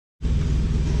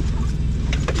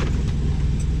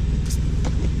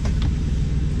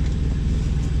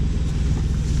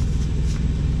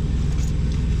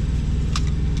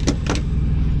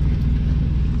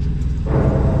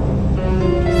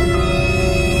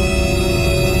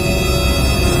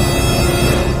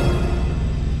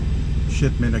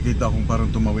nakita akong parang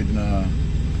tumawid na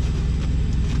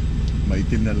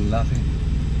maitim na lalaki.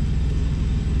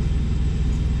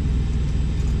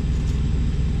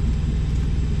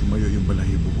 Tumayo yung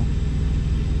balahibo ko.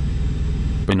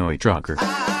 Pinoy trucker.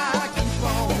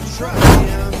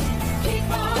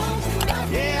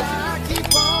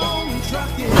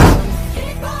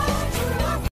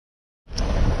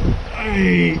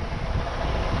 Ay!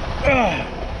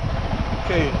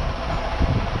 Okay.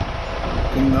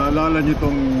 Kung naalala niyo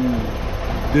tong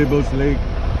Devil's Lake,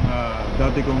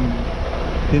 dati kong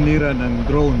tinira ng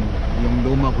drone, yung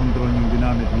luma kong drone yung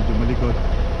ginamit, medyo malikot,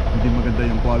 hindi maganda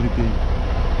yung quality.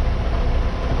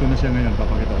 Ito na siya ngayon,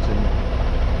 papakita ko sa inyo.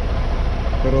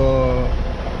 Pero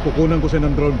kukunan ko siya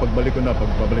ng drone pagbalik ko na,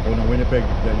 pagbabalik ko ng Winnipeg.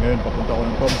 Dahil ngayon papunta ko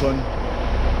ng Thompson,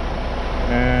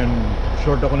 and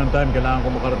short ako ng time, kailangan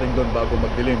ko makarating doon bago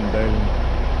magdilim dahil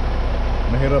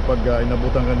mahirap pag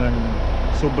inabutan ka ng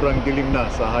sobrang dilim na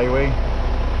sa highway.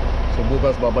 So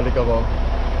bukas babalik ako,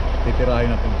 titirahin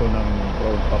natin ito ng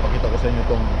drone, papakita ko sa inyo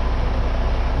itong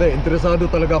interesado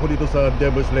talaga ako dito sa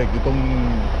Devil's Lake, itong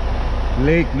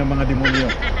lake ng mga demonyo.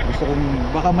 Gusto kong,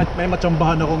 baka may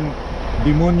matsambahan akong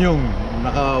demonyong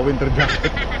naka winter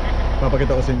jacket.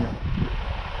 Papakita ko sa inyo.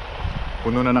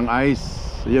 Puno na ng ice.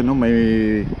 Ayan o, may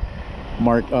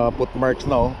footmarks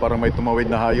na o, parang may tumawid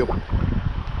na hayop.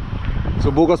 So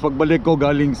bukas pagbalik ko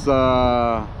galing sa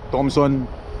Thompson,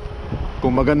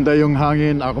 kung maganda yung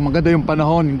hangin, kung maganda yung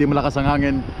panahon, hindi malakas ang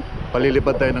hangin,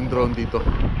 palilipad tayo ng drone dito.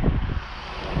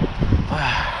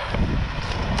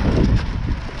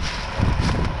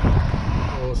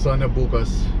 So sana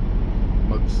bukas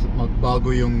magbago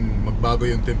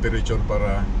yung temperature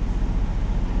para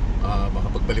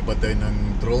makapagpalipad tayo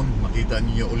ng drone, makita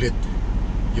niyo ulit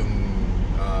yung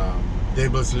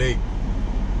Devil's Lake,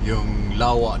 yung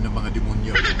lawa ng mga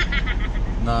demonyo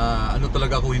na ano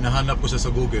talaga ako hinahanap ko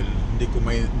sa Google.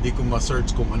 Hindi ko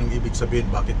ma-search kung anong ibig sabihin,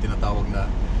 bakit tinatawag na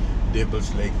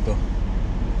Devil's Lake to.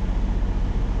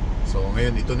 So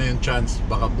ngayon ito na yung chance,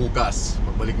 baka bukas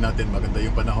pagbalik natin maganda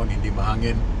yung panahon, hindi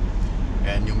mahangin,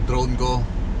 and yung drone ko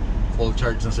full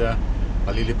charge na siya,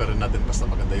 paliliparin natin basta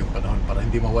maganda yung panahon para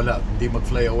hindi mawala, hindi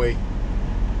mag-fly away,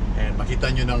 and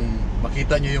makita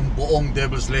nyo yung buong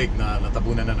Devil's Lake na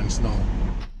natabunan na ng snow.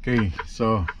 Okay,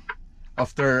 so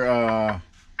after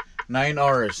 9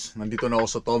 hours nandito na ako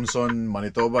sa Thompson,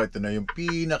 Manitoba. Ito na yung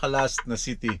pinaka-last na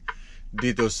city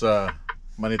dito sa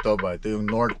Manitoba. Ito yung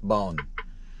northbound.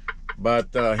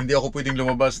 But hindi ako pwedeng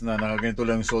lumabas na nakaganito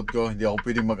lang yung suot ko. Hindi ako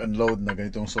pwedeng mag-unload na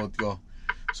ganito yung suot ko.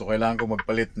 So kailangan ko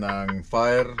magpalit ng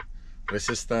fire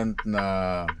resistant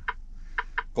na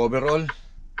coverall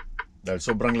dahil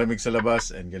sobrang lamig sa labas,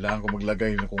 and kailangan ko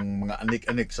maglagay ng mga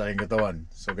anik-anik sa aking katawan.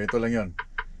 So ganito lang yon.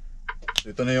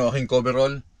 Ito na yung aking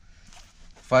coverall.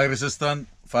 Fire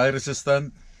resistant, fire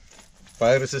resistant,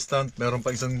 fire resistant. Meron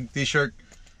pa isang t-shirt,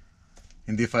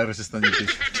 hindi fire resistant yung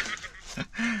t-shirt.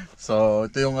 So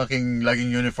ito yung aking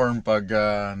laging uniform pag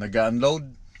nag-unload.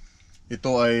 Ito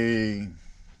ay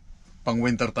pang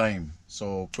winter time,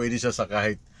 so pwede siya sa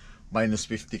kahit minus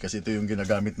 50 kasi ito yung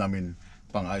ginagamit namin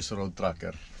pang ice road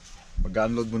tracker.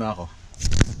 Mag-unload muna ako.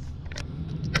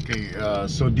 Okay,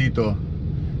 so dito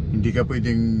hindi ka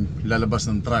pwedeng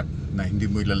lalabas ng truck na hindi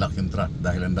mo ilalak yung truck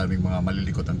dahil ang daming mga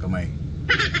malilikot ang kamay.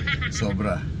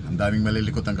 Sobra, ang daming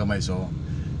malilikot ang kamay, so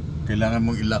kailangan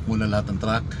mong ilak muna lahat ng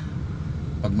truck.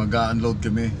 Pag mag-unload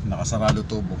kami, nakasarado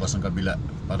to, bukas ang kabila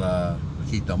para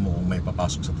makita mo kung may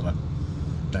papasok sa truck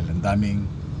dahil ang daming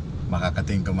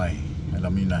makakating kamay.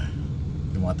 Alam niyo na,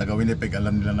 yung mga taga Winnipeg,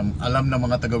 alam na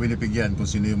mga taga Winnipeg yan kung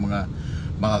sino yung mga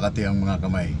makakatiang mga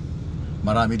kamay.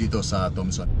 Marami dito sa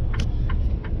Thompson.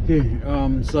 Okay,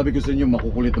 sabi ko sa inyo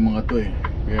makukulit ang mga to eh.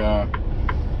 Kaya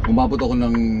umabot ako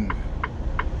ng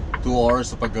 2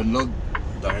 hours sa pag-unload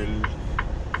dahil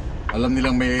alam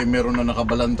nilang meron na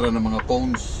nakabalantra ng mga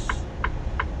cones,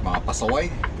 mga pasaway.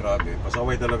 Grabe,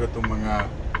 pasaway talaga itong mga,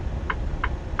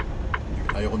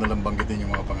 ayoko na lang banggitin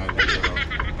yung mga pangalan, pero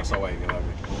pasaway,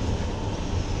 grabe.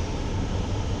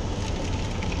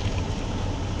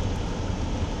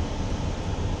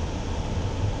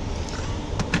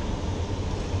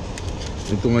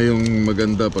 Ito nga yung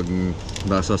maganda pag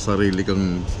nasa sarili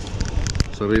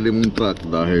mong truck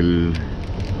dahil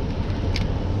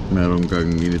meron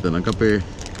kang initan ng kape,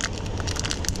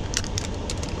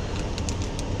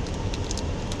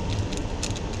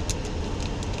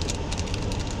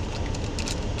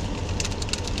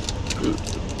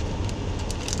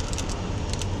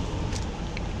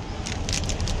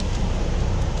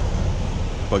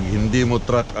 pag hindi mo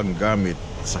truck ang gamit,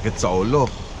 sakit sa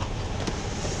ulo.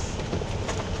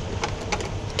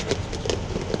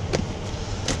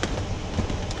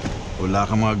 Wala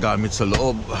kang mga gamit sa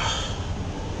loob.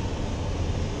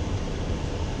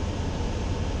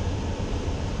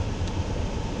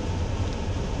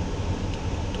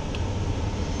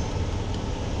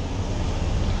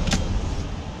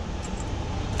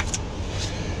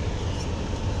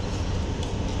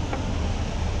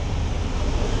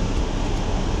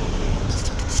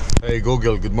 Hey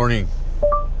Google, good morning.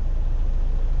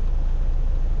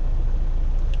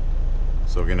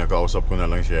 So kinakausap ko na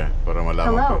lang siya para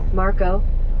malaman ko. Hello, Marco.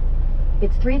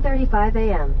 It's 3:35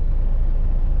 a.m.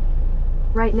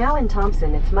 Right now in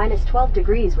Thompson it's minus 12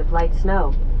 degrees with light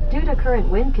snow. Due to current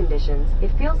wind conditions,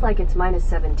 it feels like it's minus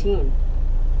 17.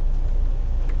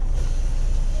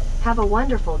 Have a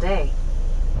wonderful day.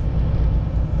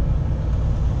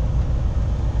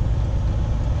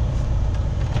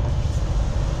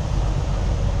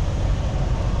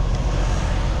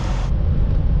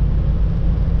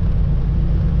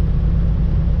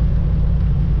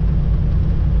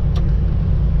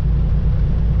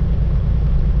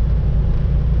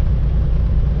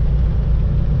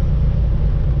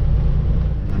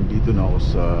 Nandito na ako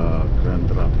sa Grand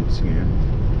Rapids ngayon.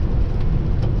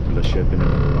 Alas 7 na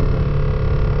ng umaga.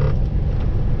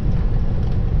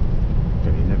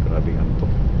 Kanina grabing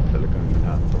antok. Talagang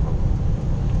inaantok ako.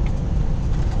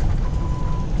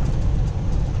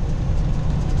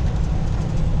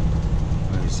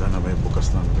 Ay, sana may bukas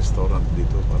ng restaurant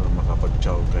dito para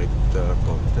makapag-chow kahit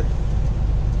konti.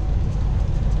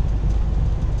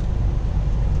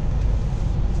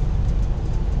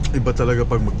 Iba talaga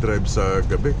pag mag-drive sa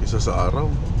gabi isa sa araw.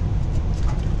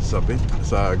 Sa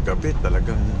gabi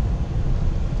talagang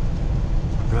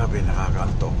grabe,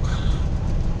 nakakaantok.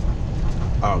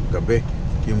 Gabi,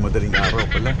 yung madaling araw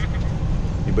pala.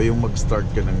 Iba yung mag-start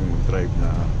ka ng mag-drive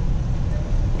na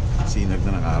sinag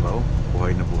na ng araw.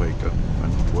 Buhay na buhay kang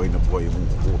buhay na buhay yung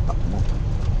utak mo.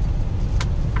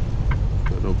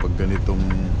 Pero pag ganitong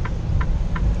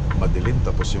madilim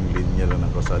tapos yung linya lang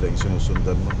ng kalsada yung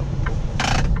sinusundan mo,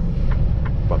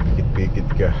 papikit-pikit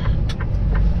ka.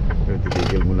 Pero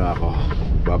titigil muna ako.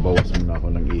 Babawas muna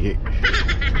ako ng ihi.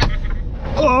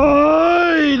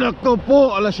 Ay! Nakto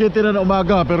po! Alas 7 na ng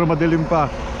umaga pero madilim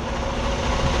pa.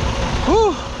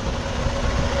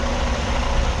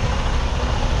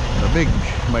 Lamig.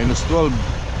 Minus 12.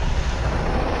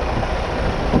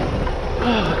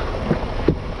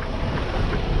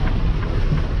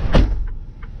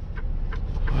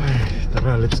 Ay,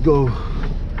 tara, let's go.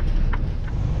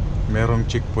 Merong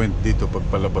checkpoint dito pag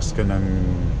palabas ka ng,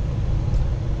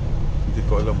 hindi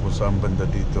ko alam kung saan banda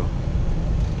dito.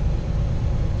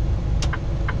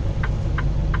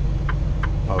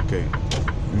 Okay,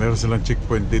 meron silang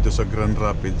checkpoint dito sa Grand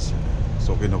Rapids.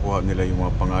 So kinukuha nila yung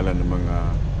mga pangalan ng mga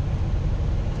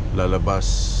lalabas,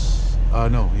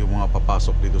 yung mga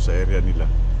papasok dito sa area nila.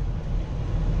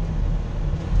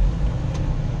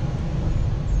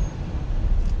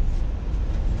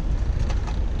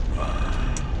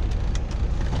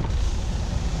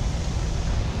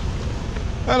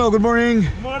 Hello, good morning.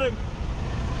 Good morning.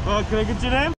 Can I get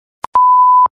your name?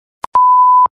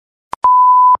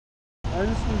 I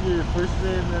just need your first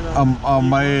name and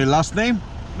My last name?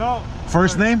 No.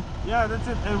 First name? Yeah, that's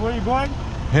it. And where are you going?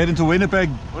 Heading to Winnipeg.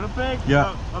 Winnipeg?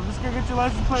 Yeah. I'm just gonna get your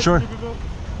license plate. Sure. You can go.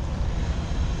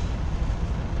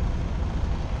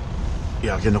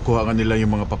 Yeah, kinukuha ka nila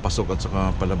yung mga papasok at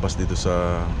saka palabas dito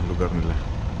sa lugar nila.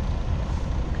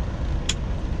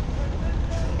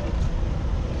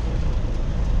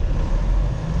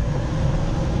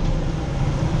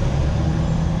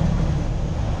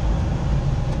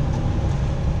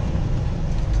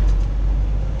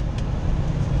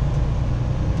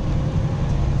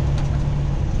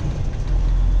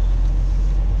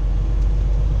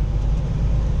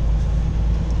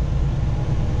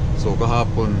 So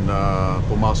kahapon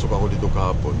pumasok ako dito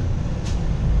kahapon.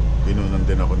 Pinunan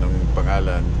din ako ng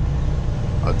pangalan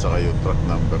at saka yung truck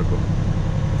number ko.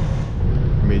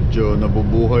 Medyo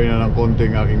nabubuhay na ng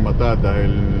konting aking mata dahil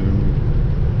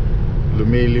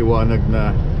lumiliwanag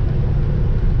na.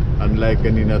 Unlike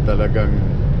kanina, talagang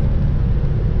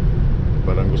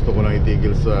parang gusto ko lang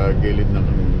itigil sa gilid ng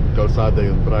kalsada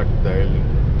yung truck dahil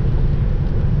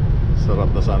sarap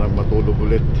na sanang matulog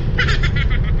ulit.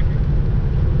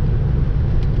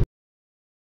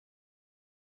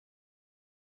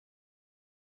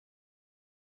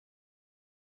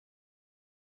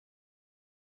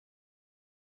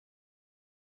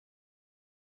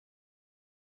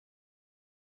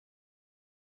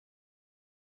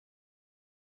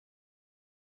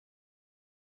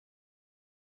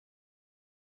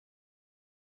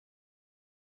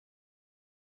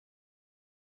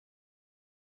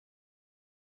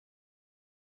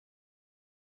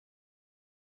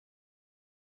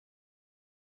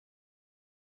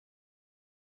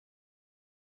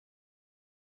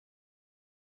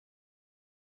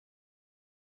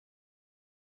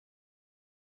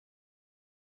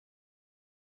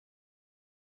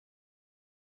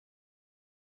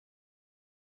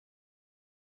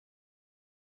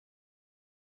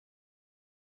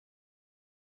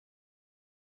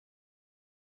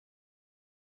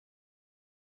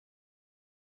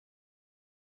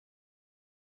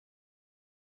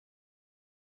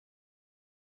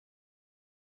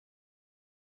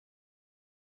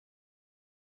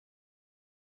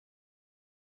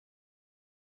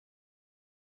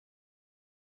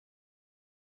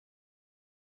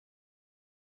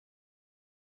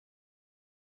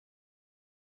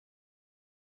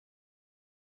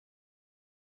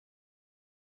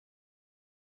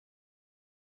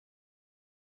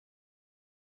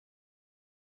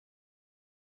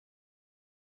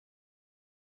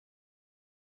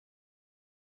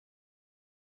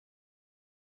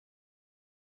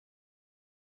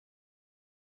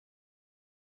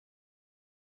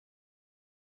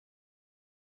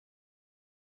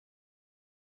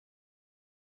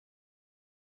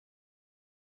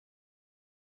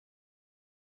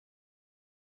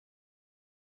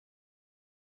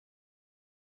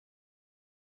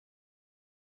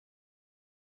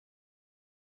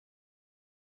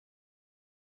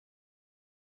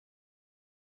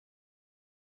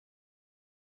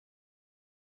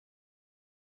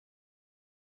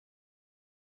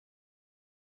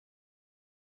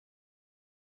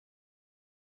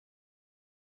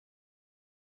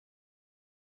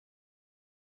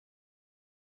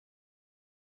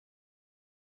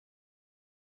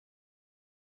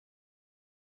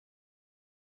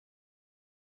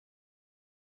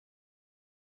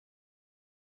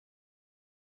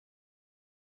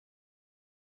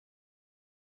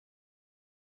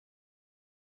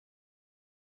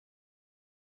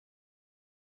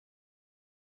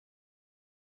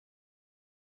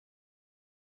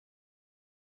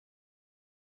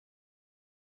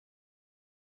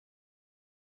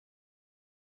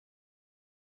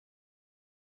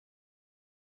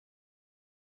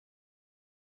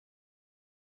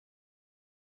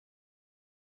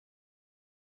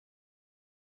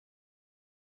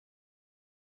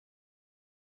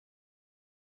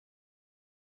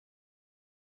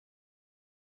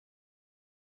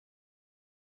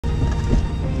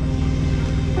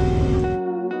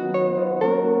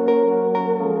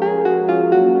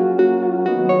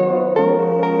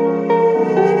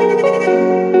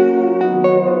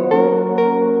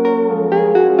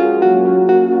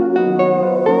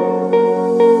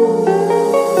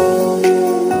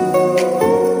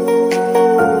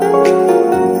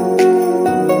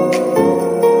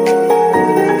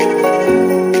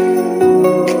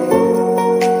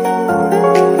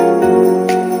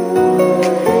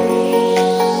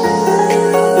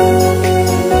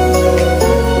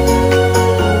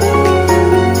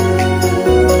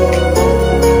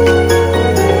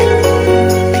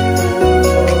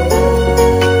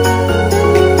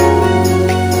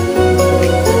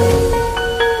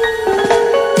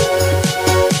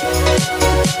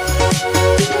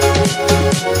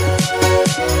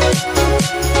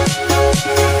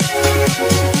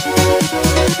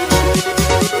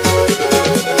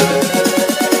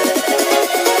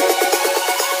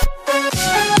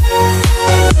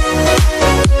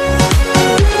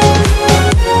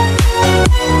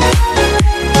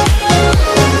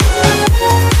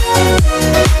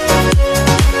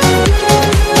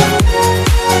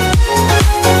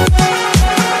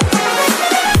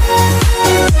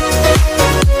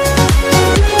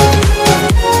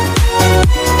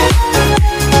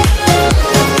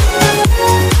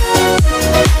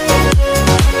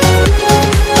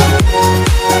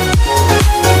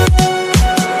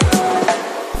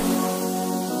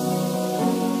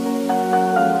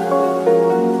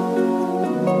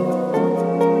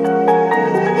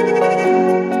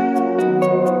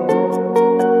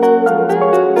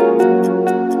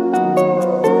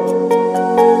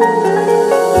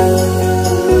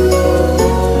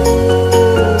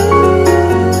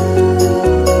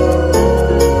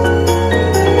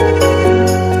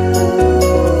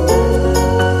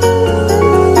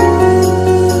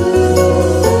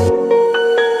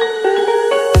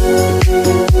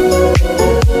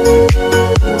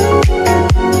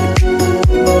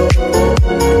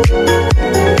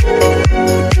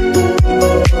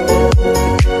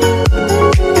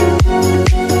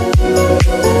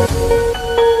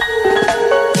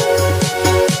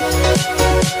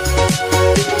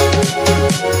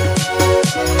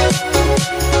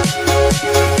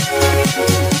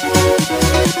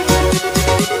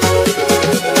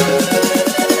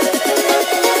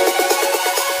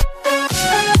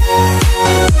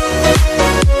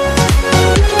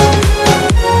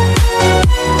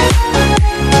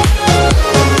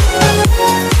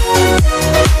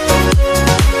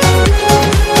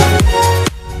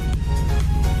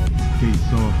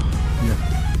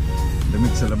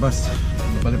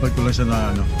 lang siya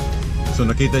na ano. So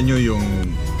nakita nyo yung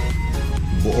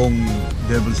buong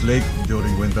Devil's Lake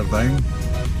during winter time.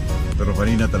 Pero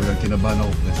kanina talagang kinabahan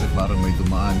ako kasi parang may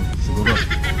dumaan. Siguro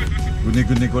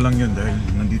guni-guni ko lang yun dahil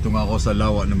nandito nga ako sa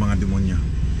lawa ng mga demonyo.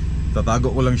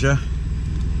 Tatago ko lang siya.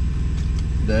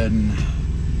 Then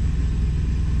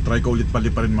try ko ulit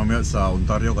paliparin mamaya sa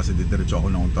Ontario kasi didiretso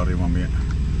ako ng Ontario mamaya.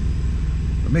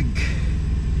 Lamig.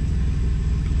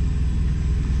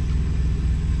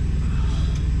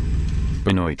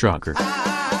 PINOY trucker.